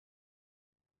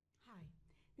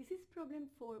This is problem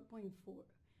 4.4,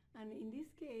 and in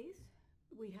this case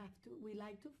we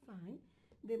like to find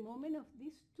the moment of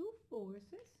these two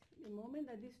forces, the moment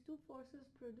that these two forces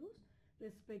produce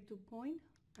respect to point.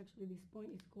 Actually, this point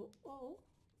is called O.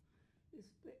 This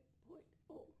point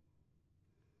O.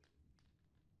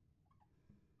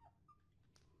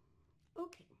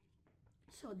 Okay,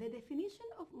 so the definition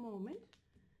of moment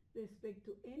respect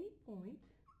to any point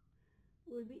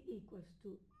will be equals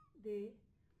to the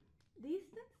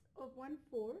distance of one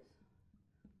force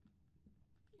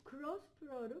cross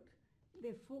product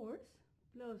the force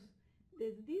plus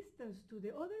the distance to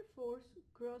the other force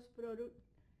cross product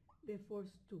the force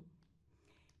 2.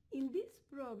 In this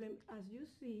problem, as you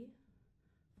see,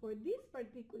 for this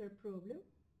particular problem,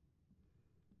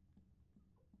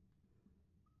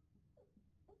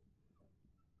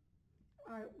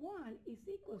 R1 is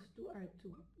equals to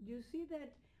R2. You see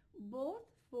that both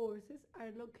forces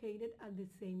are located at the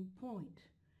same point.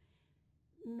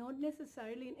 Not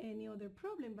necessarily in any other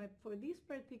problem, but for this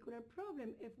particular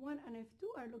problem, F1 and F2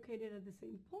 are located at the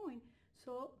same point,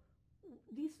 so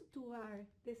these two are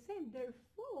the same.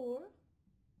 Therefore,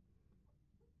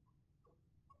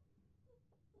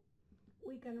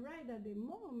 we can write that the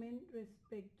moment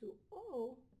respect to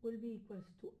O will be equals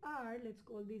to R, let's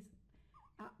call this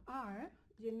R,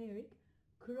 generic,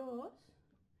 cross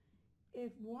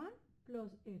F1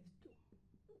 plus F2.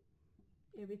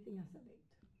 Everything as a vector.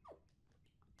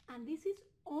 And this is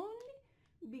only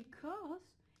because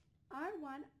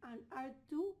R1 and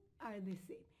R2 are the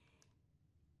same.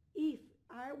 If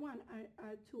R1 and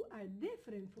R2 are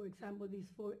different, for example, this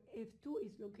for F2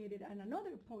 is located at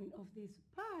another point of this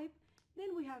pipe,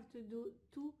 then we have to do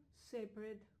two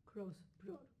separate cross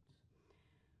products.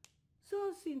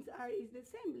 So since R is the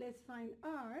same, let's find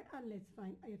R and let's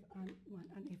find F1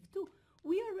 and F2.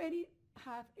 We already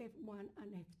have F1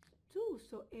 and F2,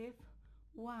 so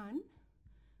F1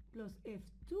 plus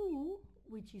F2,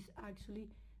 which is actually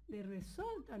the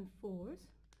resultant force,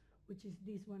 which is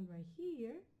this one right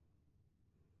here.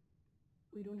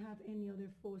 We don't have any other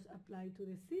force applied to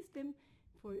the system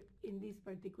in this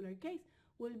particular case,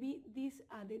 will be this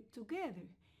added together.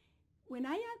 When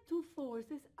I add two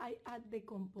forces, I add the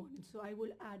components. So I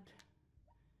will add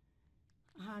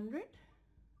 100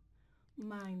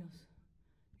 minus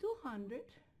 200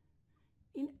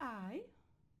 in I.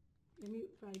 Let me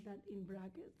write that in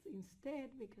brackets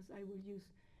instead, because I will use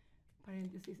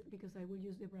parentheses, because I will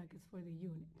use the brackets for the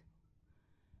unit.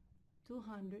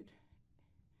 200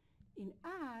 in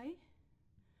I,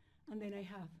 and then I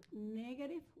have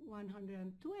negative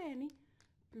 120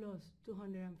 plus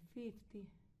 250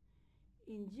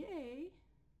 in J,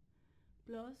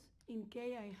 plus in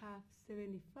K I have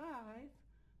 75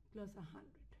 plus 100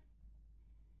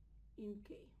 in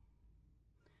K.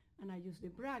 And I use the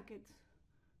brackets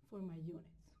for my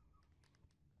units.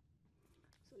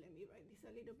 So let me write this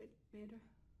a little bit better.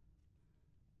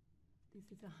 This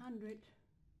is 100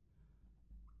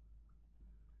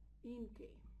 in K.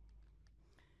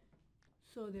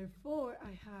 So therefore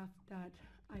I have that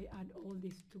I add all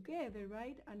this together,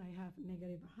 right? And I have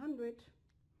negative 100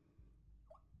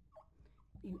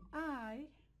 in I,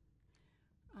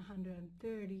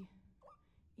 130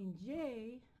 in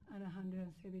J, and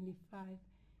 175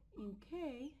 in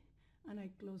K, and I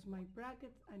close my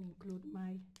brackets and include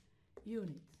my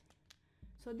units.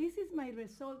 So this is my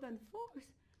resultant force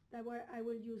that I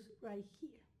will use right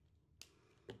here.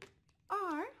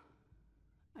 R,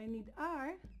 I need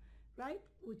R, right,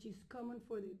 which is common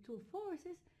for the two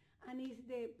forces, and is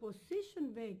the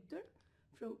position vector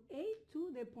from A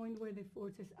to the point where the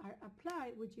forces are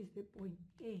applied, which is the point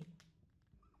A.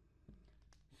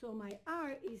 So my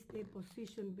R is the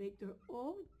position vector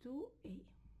O to A.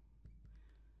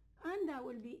 And that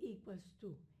will be equals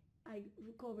to, I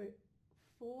cover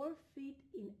 4 feet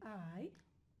in I.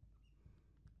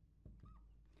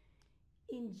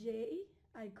 In J,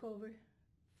 I cover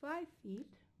 5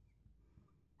 feet.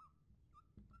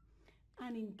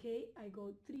 And in K, I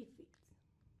go 3 feet.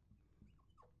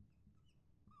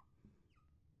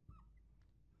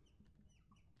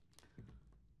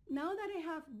 Now that I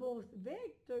have both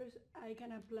vectors, I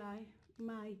can apply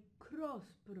my cross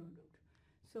product.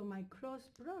 So my cross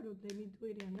product, let me do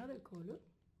it in another color.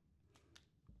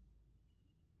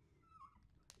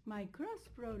 My cross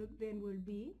product then will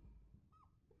be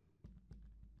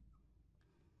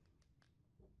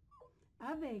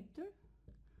a vector,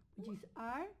 which is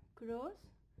R cross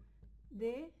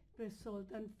the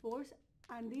resultant force,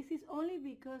 and this is only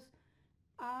because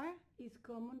R is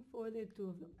common for the two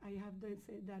of them. I have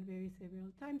said that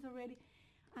several times already,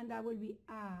 and that will be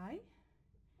I,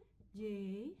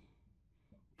 J,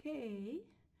 K,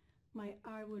 my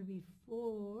R will be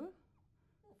 4,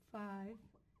 5,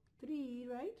 3,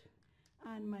 right?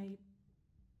 And my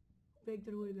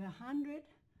vector will be 100,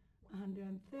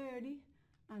 130,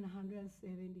 and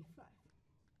 175.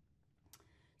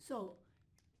 So,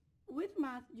 with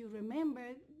math, you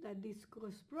remember that this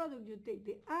cross product, you take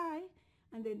the I,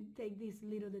 and then take this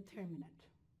little determinant.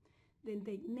 Then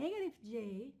take negative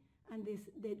j, and this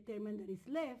determinant that is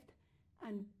left,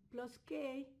 and plus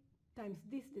k times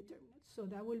this determinant. So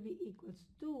that will be equals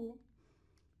to,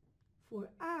 for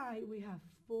I, we have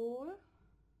 4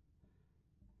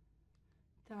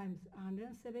 times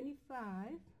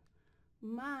 175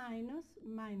 minus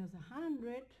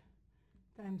 100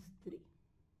 times 3.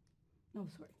 No,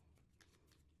 sorry.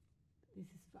 This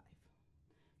is 5.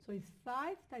 So it's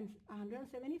 5 times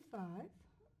 175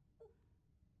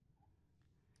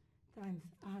 times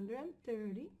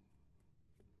 130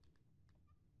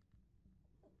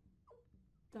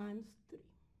 times 3.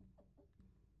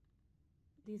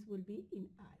 This will be in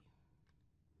I.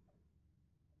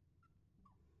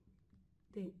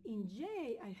 Then in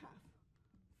J, I have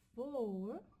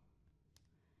 4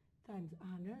 times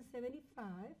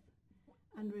 175,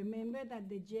 and remember that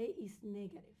the J is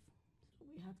negative. So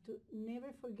we have to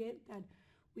never forget that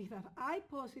we have I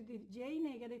positive, J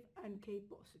negative, and K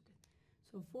positive.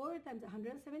 So 4 times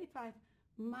 175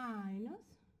 minus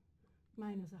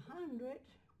 100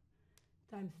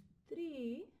 times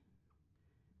 3,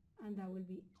 and that will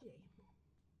be J.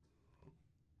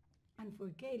 And for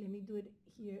K, let me do it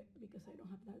here because I don't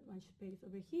have that much space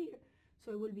over here.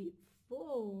 So it will be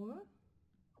 4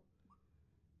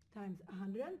 times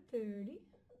 130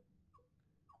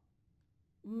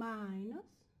 minus,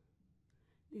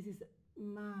 this is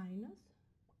minus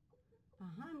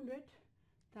 100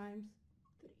 times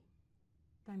 3,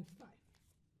 times 5.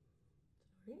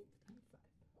 Sorry, times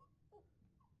 5.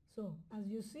 So as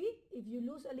you see, if you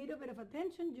lose a little bit of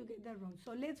attention, you get that wrong.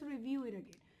 So let's review it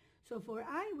again. So for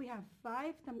I, we have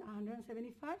 5 times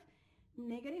 175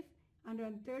 negative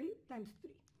 130 times 3.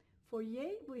 For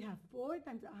J, we have 4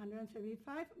 times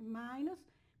 175 minus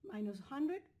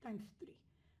 100 times 3.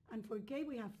 And for K,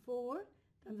 we have 4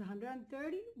 times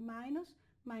 130 minus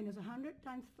 100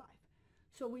 times 5.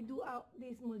 So we do out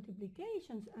these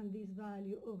multiplications, and this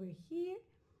value over here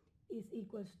is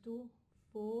equals to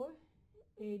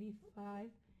 485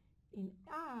 in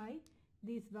I.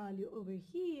 This value over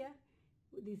here,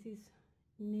 this is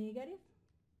negative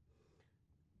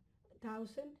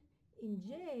 1000 in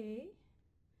J,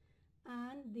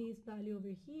 and this value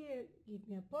over here gives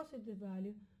me a positive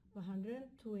value of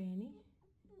 120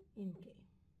 in K.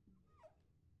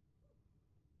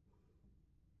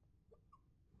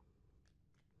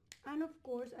 And of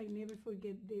course, I never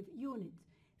forget the units.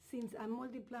 Since I'm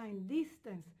multiplying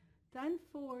distance times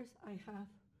force, I have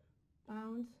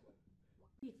pounds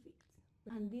feet.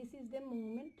 And this is the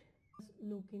moment I was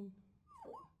looking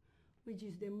for, which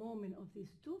is the moment of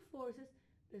these two forces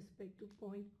respect to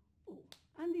point O.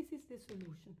 And this is the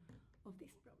solution of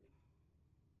this problem.